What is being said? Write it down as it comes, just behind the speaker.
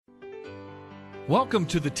Welcome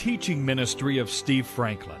to the teaching ministry of Steve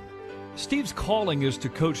Franklin. Steve's calling is to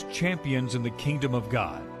coach champions in the kingdom of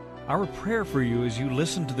God. Our prayer for you as you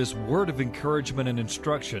listen to this word of encouragement and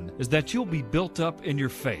instruction is that you'll be built up in your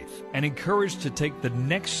faith and encouraged to take the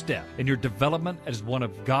next step in your development as one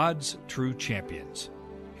of God's true champions.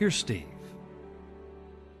 Here's Steve.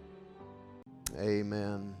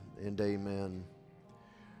 Amen and amen.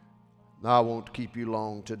 Now, I won't keep you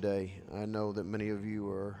long today. I know that many of you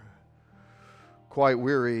are quite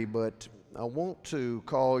weary, but I want to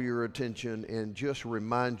call your attention and just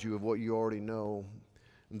remind you of what you already know.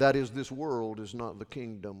 That is, this world is not the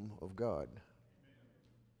kingdom of God.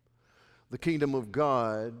 The kingdom of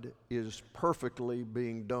God is perfectly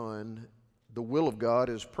being done. The will of God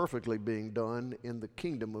is perfectly being done in the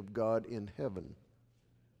kingdom of God in heaven.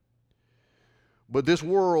 But this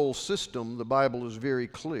world system, the Bible is very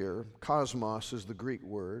clear. Cosmos is the Greek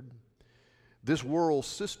word. This world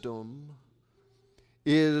system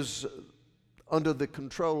is under the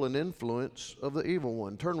control and influence of the evil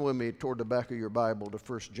one. Turn with me toward the back of your Bible to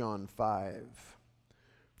 1 John 5.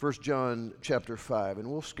 1 John chapter 5, and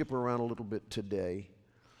we'll skip around a little bit today.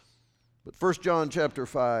 But 1 John chapter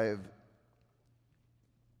 5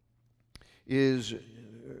 is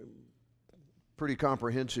pretty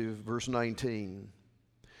comprehensive. Verse 19.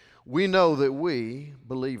 We know that we,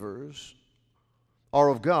 believers, are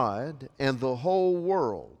of God, and the whole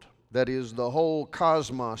world, that is, the whole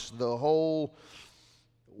cosmos, the whole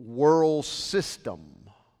world system,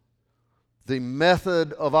 the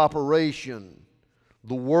method of operation,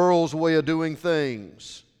 the world's way of doing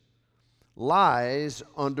things, lies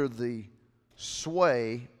under the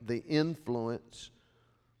sway, the influence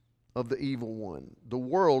of the evil one. The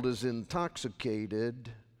world is intoxicated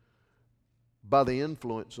by the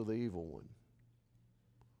influence of the evil one.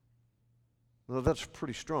 Now, that's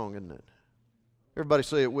pretty strong, isn't it? Everybody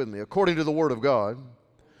say it with me. According to the Word of God,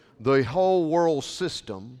 the whole world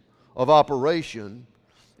system of operation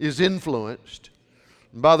is influenced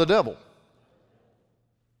by the devil.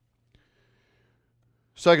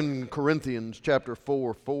 2 Corinthians chapter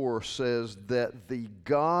 4 says that the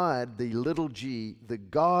God, the little g, the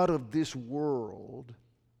God of this world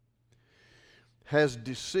has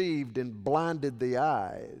deceived and blinded the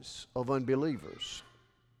eyes of unbelievers.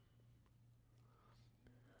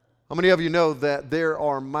 How many of you know that there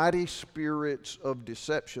are mighty spirits of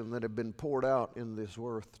deception that have been poured out in this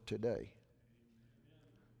earth today?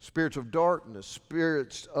 Spirits of darkness,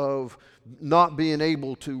 spirits of not being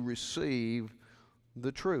able to receive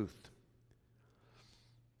the truth.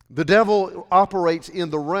 The devil operates in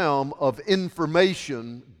the realm of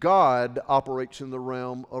information. God operates in the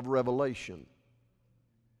realm of revelation.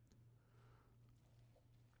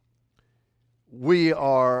 We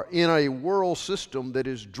are in a world system that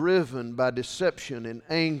is driven by deception and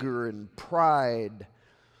anger and pride,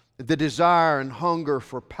 the desire and hunger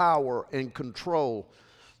for power and control.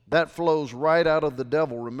 That flows right out of the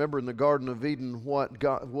devil. Remember in the Garden of Eden,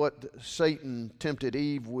 what Satan tempted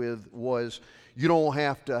Eve with was, you don't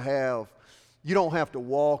have to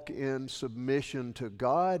walk in submission to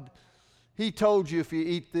God. He told you if you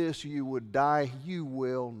eat this, you would die. You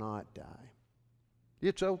will not die.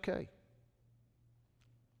 It's okay.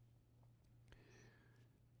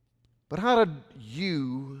 But how did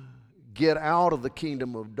you get out of the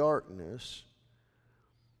kingdom of darkness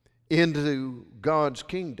into God's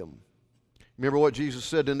kingdom? Remember what Jesus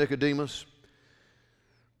said to Nicodemus?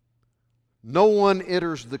 No one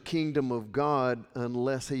enters the kingdom of God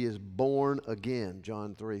unless he is born again,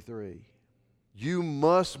 John 3:3. You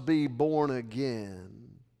must be born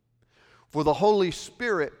again for the Holy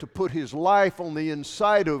Spirit to put His life on the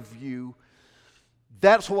inside of you.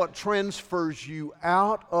 That's what transfers you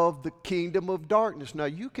out of the kingdom of darkness. Now,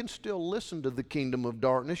 you can still listen to the kingdom of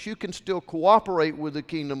darkness. You can still cooperate with the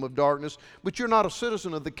kingdom of darkness, but you're not a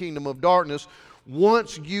citizen of the kingdom of darkness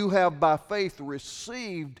once you have by faith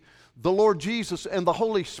received the Lord Jesus and the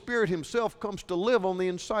Holy Spirit Himself comes to live on the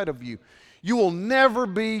inside of you. You will never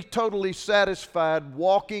be totally satisfied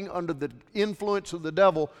walking under the influence of the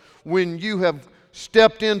devil when you have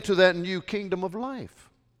stepped into that new kingdom of life.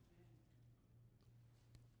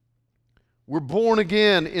 We're born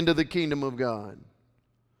again into the kingdom of God.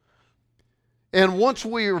 And once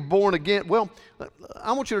we are born again, well,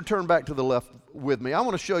 I want you to turn back to the left with me. I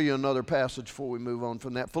want to show you another passage before we move on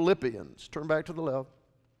from that. Philippians. Turn back to the left.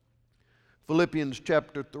 Philippians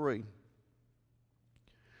chapter 3.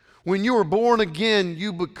 When you are born again,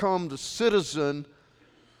 you become the citizen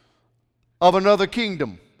of another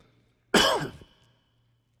kingdom.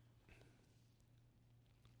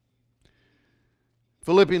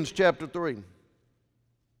 Philippians chapter 3,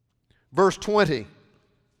 verse 20.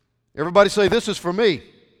 Everybody say, this is for me.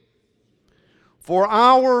 For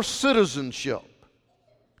our citizenship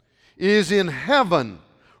is in heaven,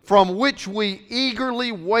 from which we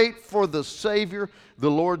eagerly wait for the Savior, the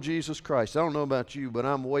Lord Jesus Christ. I don't know about you, but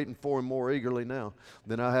I'm waiting for Him more eagerly now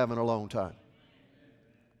than I have in a long time.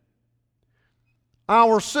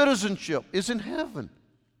 Our citizenship is in heaven.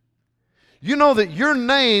 You know that your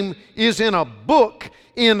name is in a book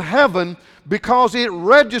in heaven because it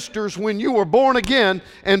registers when you were born again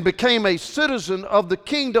and became a citizen of the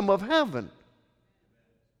kingdom of heaven.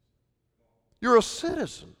 You're a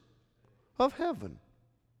citizen of heaven.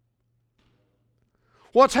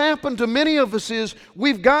 What's happened to many of us is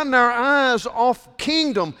we've gotten our eyes off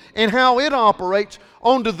kingdom and how it operates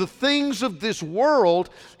onto the things of this world,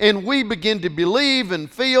 and we begin to believe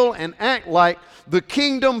and feel and act like the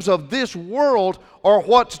kingdoms of this world are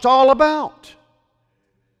what it's all about.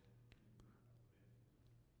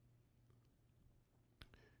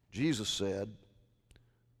 Jesus said,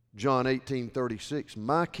 John 18:36,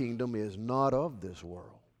 my kingdom is not of this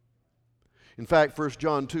world. In fact, 1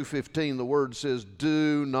 John 2:15, the Word says,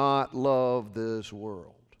 do not love this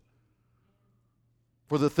world.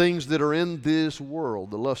 For the things that are in this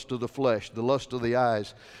world, the lust of the flesh, the lust of the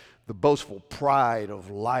eyes, the boastful pride of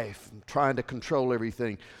life, and trying to control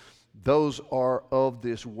everything, those are of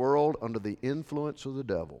this world under the influence of the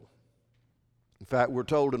devil. In fact, we're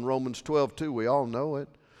told in Romans 12:2, we all know it,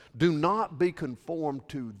 do not be conformed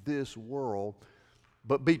to this world,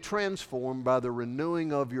 but be transformed by the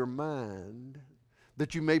renewing of your mind,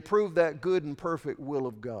 that you may prove that good and perfect will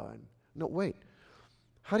of God. No, wait.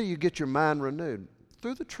 How do you get your mind renewed?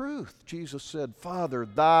 Through the truth. Jesus said, Father,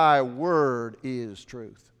 thy word is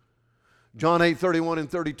truth. John 8:31 and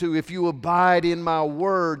 32, if you abide in my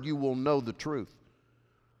word, you will know the truth,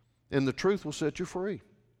 and the truth will set you free.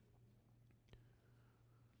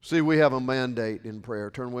 See, we have a mandate in prayer.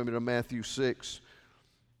 Turn with me to Matthew 6.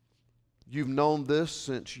 You've known this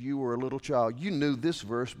since you were a little child. You knew this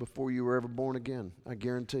verse before you were ever born again, I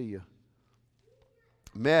guarantee you.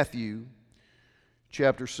 Matthew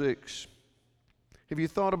chapter 6. Have you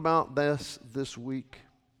thought about this week?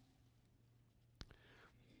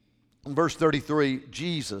 In verse 33,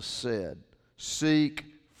 Jesus said, seek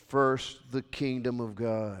first the kingdom of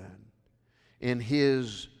God and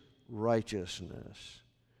His righteousness,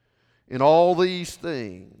 and all these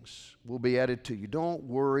things will be added to you. Don't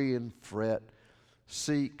worry and fret.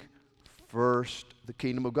 Seek first the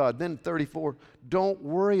kingdom of God. Then 34, don't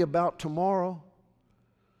worry about tomorrow.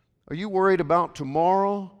 Are you worried about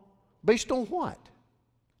tomorrow? Based on what?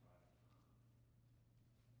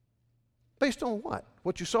 Based on what?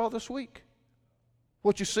 What you saw this week?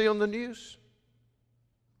 What you see on the news?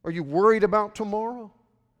 Are you worried about tomorrow?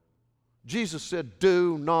 Jesus said,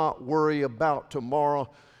 do not worry about tomorrow.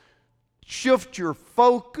 Shift your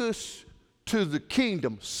focus to the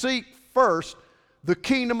kingdom. Seek first the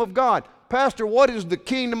kingdom of God. Pastor, what is the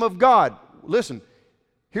kingdom of God? Listen,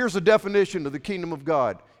 here's the definition of the kingdom of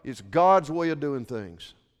God. It's God's way of doing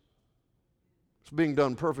things. It's being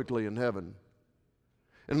done perfectly in heaven.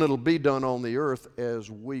 And it'll be done on the earth as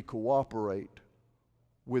we cooperate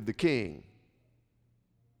with the King.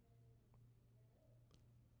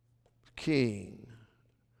 King.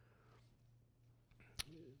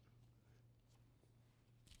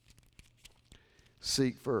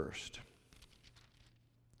 Seek first.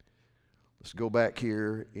 Let's go back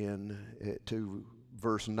here to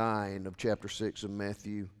verse 9 of chapter 6 of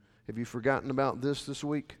Matthew. Have you forgotten about this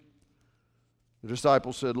week? The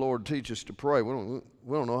disciples said, Lord, teach us to pray. We don't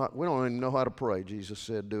even know how to pray. Jesus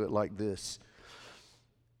said, do it like this.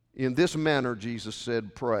 In this manner, Jesus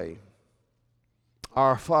said, pray.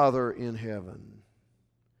 Our Father in heaven,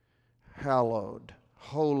 hallowed,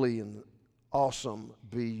 holy, and awesome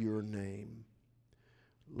be your name.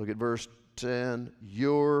 Look at verse 10.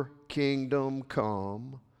 Your kingdom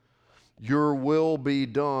come, your will be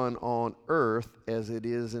done on earth as it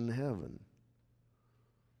is in heaven.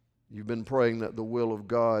 You've been praying that the will of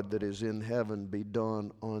God that is in heaven be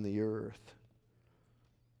done on the earth.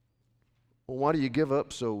 Well, why do you give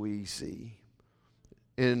up so easy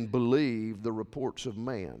and believe the reports of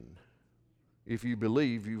man if you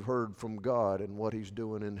believe you've heard from God and what He's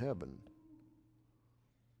doing in heaven?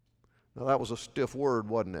 Now, that was a stiff word,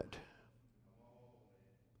 wasn't it?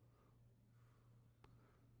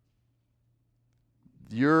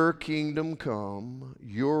 Your kingdom come,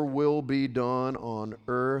 your will be done on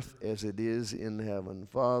earth as it is in heaven.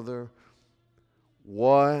 Father,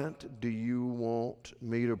 what do you want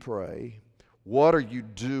me to pray? What are you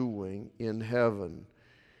doing in heaven?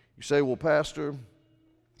 You say, well, Pastor,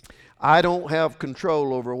 I don't have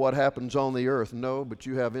control over what happens on the earth. No, but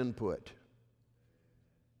you have input.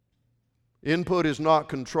 Input is not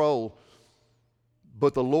control,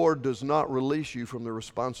 but the Lord does not release you from the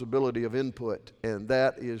responsibility of input, and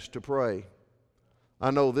that is to pray. I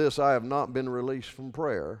know this, I have not been released from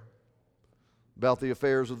prayer about the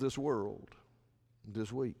affairs of this world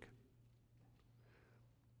this week.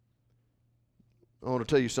 I want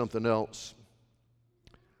to tell you something else.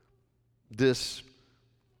 This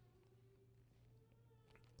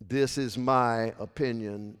is my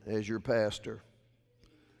opinion as your pastor.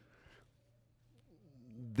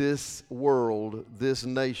 This world, this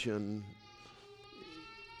nation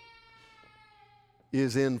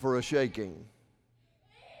is in for a shaking.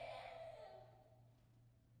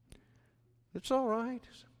 It's all right.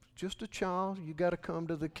 Just a child. You got to come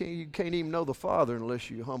to the King. You can't even know the Father unless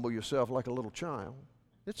you humble yourself like a little child.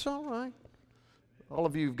 It's all right. All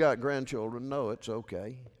of you who've got grandchildren know it's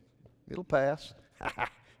okay. It'll pass.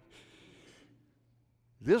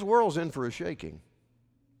 This world's in for a shaking.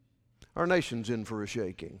 Our nation's in for a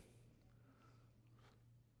shaking.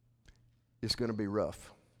 It's going to be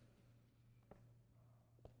rough.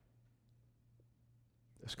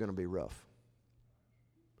 It's going to be rough.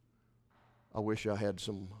 I wish I had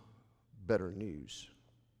some better news.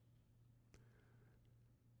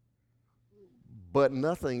 But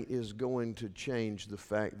nothing is going to change the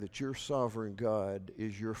fact that your sovereign God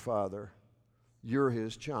is your Father. You're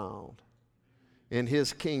His child. And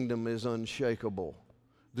His kingdom is unshakable.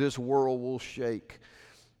 This world will shake.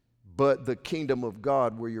 But the kingdom of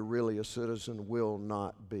God, where you're really a citizen, will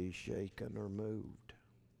not be shaken or moved.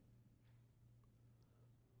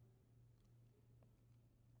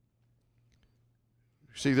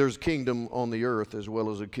 See, there's a kingdom on the earth as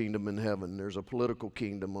well as a kingdom in heaven. There's a political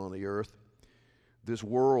kingdom on the earth. This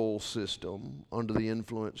world system, under the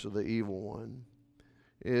influence of the evil one,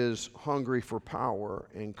 is hungry for power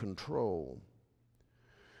and control.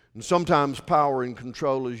 And sometimes power and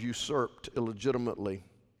control is usurped illegitimately.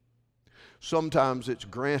 Sometimes it's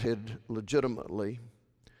granted legitimately.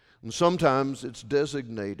 And sometimes it's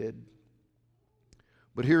designated.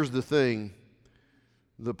 But here's the thing.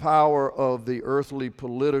 The power of the earthly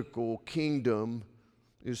political kingdom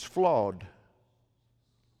is flawed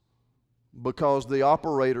because the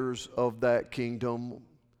operators of that kingdom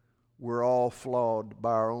were all flawed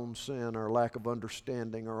by our own sin, our lack of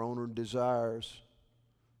understanding, our own desires.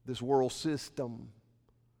 This world system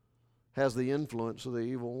has the influence of the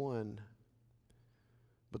evil one.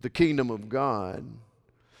 But the kingdom of God,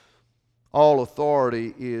 all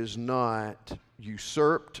authority is not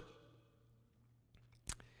usurped.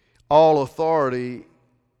 All authority,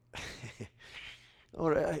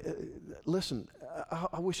 listen,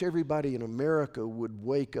 I wish everybody in America would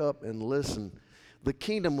wake up and listen. The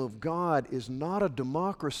kingdom of God is not a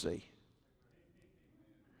democracy.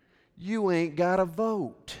 You ain't got a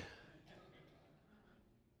vote.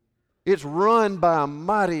 It's run by a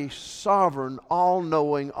mighty, sovereign,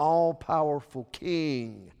 all-knowing, all-powerful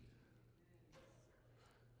king.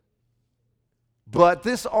 But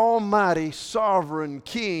this almighty, sovereign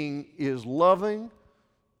king is loving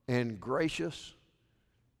and gracious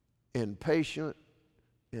and patient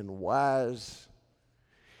and wise.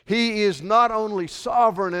 He is not only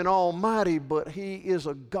sovereign and almighty, but He is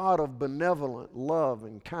a God of benevolent love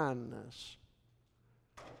and kindness.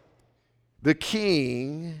 The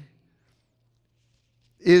king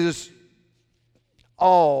is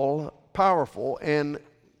all powerful and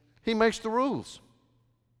He makes the rules.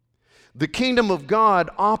 The kingdom of God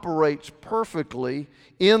operates perfectly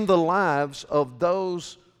in the lives of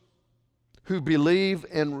those who believe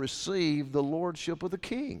and receive the lordship of the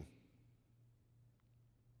King.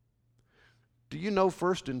 Do you know,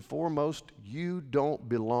 first and foremost, you don't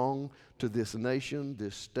belong to this nation,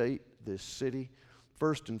 this state, this city.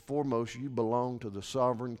 First and foremost, you belong to the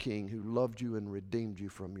sovereign King who loved you and redeemed you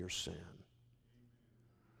from your sin.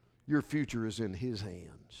 Your future is in His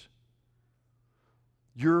hands.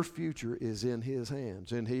 Your future is in His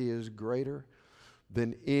hands, and He is greater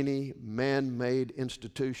than any man-made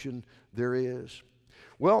institution there is.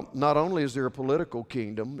 Well, not only is there a political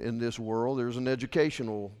kingdom in this world, there's an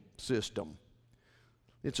educational system.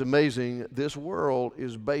 It's amazing. This world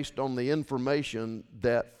is based on the information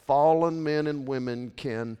that fallen men and women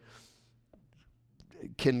can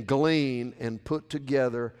glean and put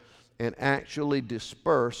together and actually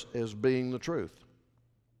disperse as being the truth.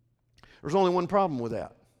 There's only one problem with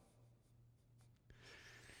that.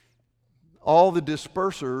 All the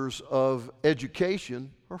dispersers of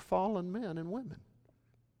education are fallen men and women.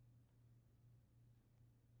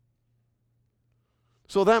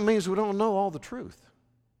 So that means we don't know all the truth.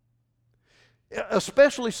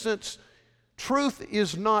 Especially since truth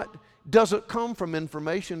doesn't come from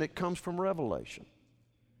information, it comes from revelation.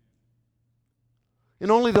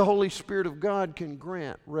 And only the Holy Spirit of God can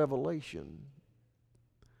grant revelation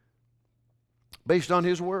based on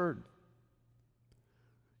His Word.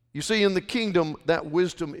 You see, in the kingdom, that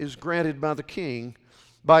wisdom is granted by the king,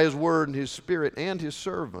 by His Word and His Spirit and His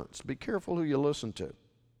servants. Be careful who you listen to. It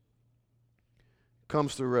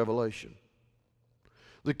comes through revelation.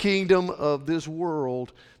 The kingdom of this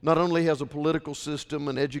world not only has a political system,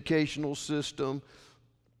 an educational system,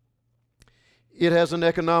 it has an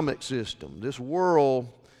economic system. This world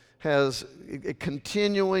has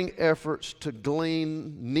continuing efforts to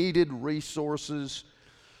glean needed resources,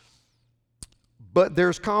 but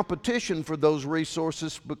there's competition for those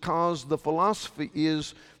resources because the philosophy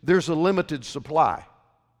is there's a limited supply.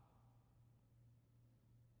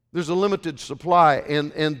 There's a limited supply,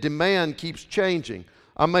 and demand keeps changing.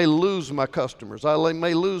 I may lose my customers. I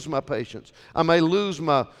may lose my patients. I may lose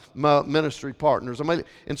my ministry partners.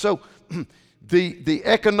 And so the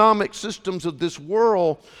economic systems of this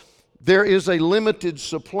world, there is a limited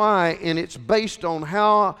supply, and it's based on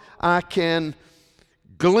how I can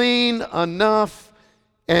glean enough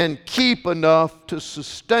and keep enough to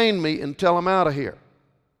sustain me until I'm out of here.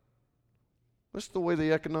 That's the way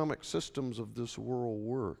the economic systems of this world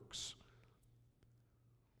works.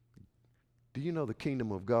 Do you know the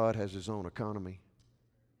kingdom of God has its own economy?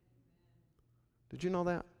 Did you know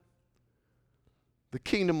that? The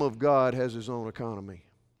kingdom of God has its own economy.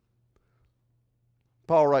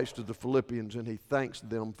 Paul writes to the Philippians and he thanks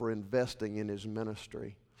them for investing in his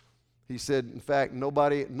ministry. He said, in fact,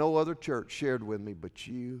 no other church shared with me but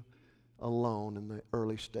you alone in the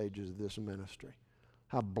early stages of this ministry.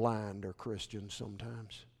 How blind are Christians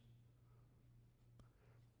sometimes.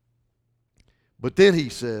 But then he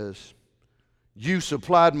says, you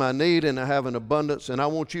supplied my need and I have an abundance, and I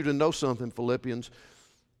want you to know something, Philippians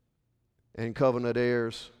and covenant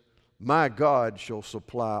heirs. My God shall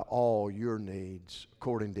supply all your needs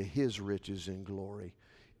according to His riches in glory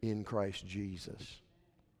in Christ Jesus.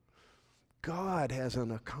 God has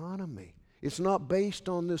an economy. It's not based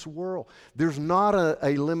on this world. There's not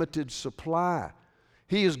a limited supply.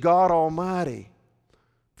 He is God Almighty.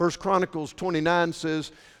 1 Chronicles 29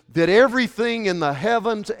 says that everything in the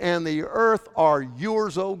heavens and the earth are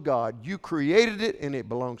yours, O God. You created it and it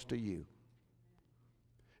belongs to you.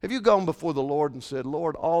 Have you gone before the Lord and said,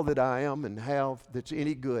 Lord, all that I am and have that's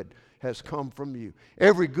any good has come from you.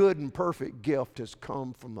 Every good and perfect gift has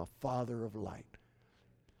come from the Father of light.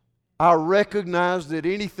 I recognize that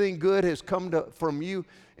anything good has come from you,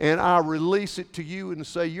 and I release it to you and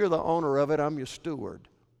say, you're the owner of it, I'm your steward.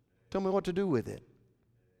 Tell me what to do with it.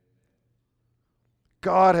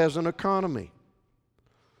 God has an economy.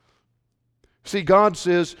 See, God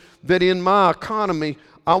says that in my economy,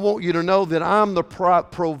 I want you to know that I'm the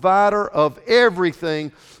provider of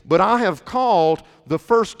everything, but I have called the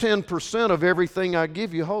first 10% of everything I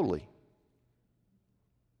give you holy.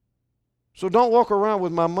 So don't walk around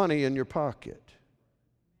with my money in your pocket.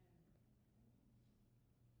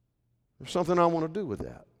 There's something I want to do with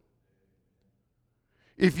that.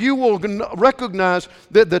 If you will recognize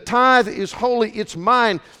that the tithe is holy, it's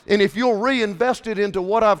mine, and if you'll reinvest it into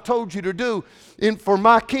what I've told you to do for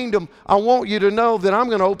my kingdom, I want you to know that I'm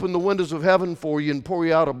going to open the windows of heaven for you and pour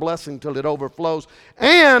you out a blessing till it overflows,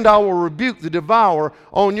 and I will rebuke the devourer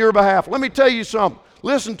on your behalf. Let me tell you something.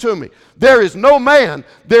 Listen to me. There is no man,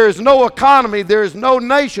 there is no economy, there is no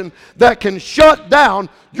nation that can shut down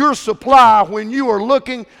your supply when you are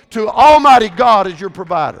looking to Almighty God as your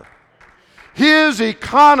provider. His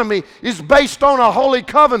economy is based on a holy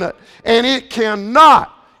covenant, and it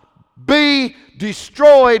cannot be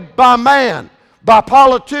destroyed by man, by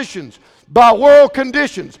politicians, by world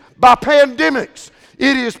conditions, by pandemics.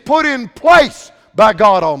 It is put in place by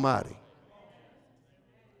God Almighty.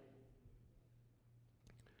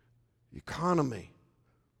 Economy.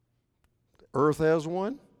 The earth has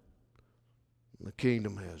one, and the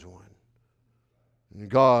kingdom has one. And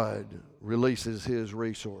God releases His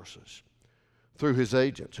resources through His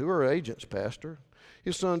agents. Who are agents, Pastor?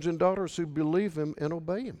 His sons and daughters who believe Him and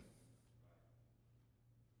obey Him.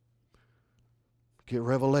 Get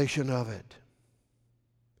revelation of it.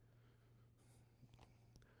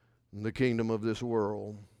 And the kingdom of this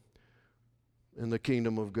world and the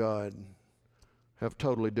kingdom of God have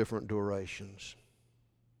totally different durations.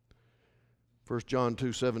 1 John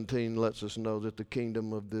 2:17 lets us know that the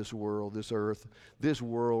kingdom of this world, this earth, this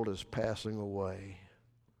world is passing away.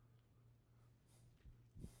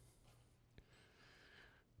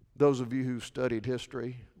 Those of you who studied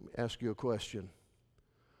history, ask you a question.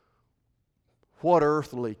 What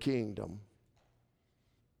earthly kingdom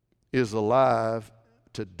is alive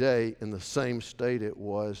today in the same state it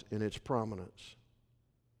was in its prominence?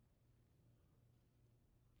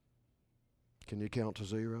 Can you count to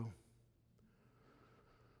 0?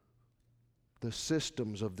 The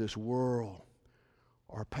systems of this world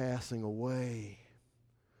are passing away,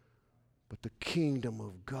 but the kingdom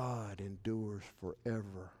of God endures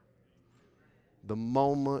forever. The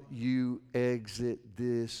moment you exit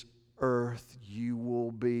this earth, you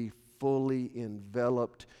will be fully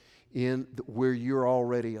enveloped in where you're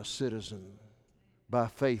already a citizen by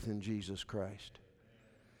faith in Jesus Christ.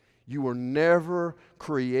 You were never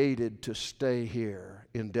created to stay here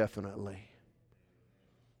indefinitely.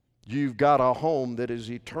 You've got a home that is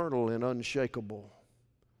eternal and unshakable.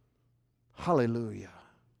 Hallelujah.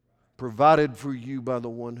 Provided for you by the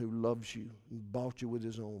one who loves you and bought you with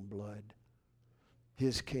his own blood.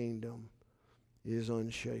 His kingdom is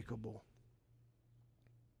unshakable.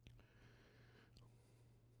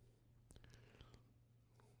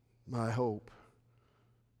 My hope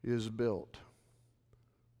is built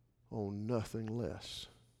on nothing less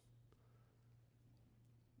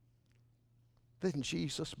than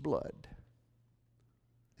Jesus' blood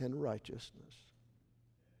and righteousness.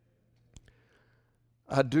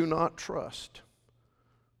 I do not trust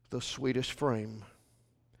the sweetest frame,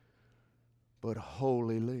 but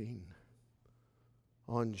wholly lean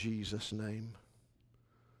on Jesus' name.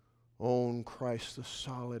 On Christ the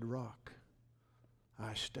solid rock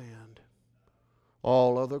I stand.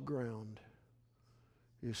 All other ground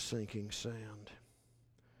is sinking sand.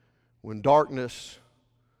 When darkness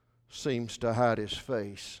seems to hide his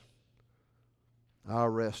face, I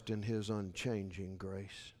rest in his unchanging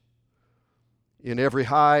grace. In every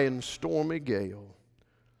high and stormy gale,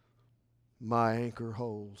 my anchor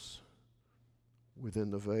holds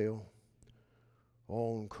within the veil.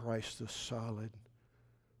 On Christ the solid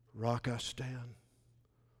rock I stand.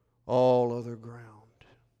 All other ground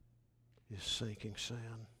is sinking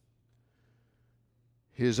sand.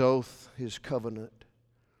 His oath, his covenant,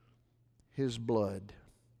 his blood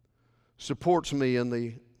supports me in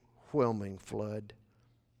the whelming flood.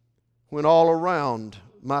 When all around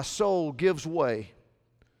my soul gives way,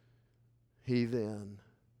 he then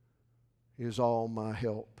is all my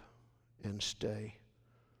help and stay.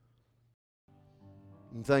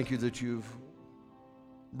 And thank you that you've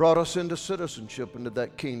brought us into citizenship into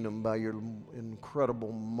that kingdom by your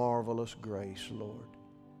incredible, marvelous grace, Lord.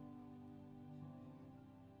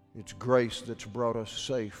 It's grace that's brought us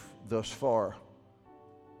safe thus far,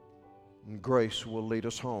 and grace will lead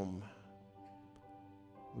us home.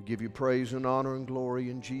 We give you praise and honor and glory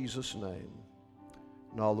in Jesus' name.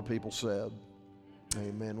 And all the people said,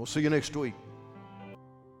 amen. We'll see you next week.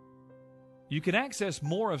 You can access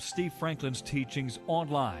more of Steve Franklin's teachings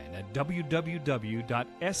online at www.sfmin.com.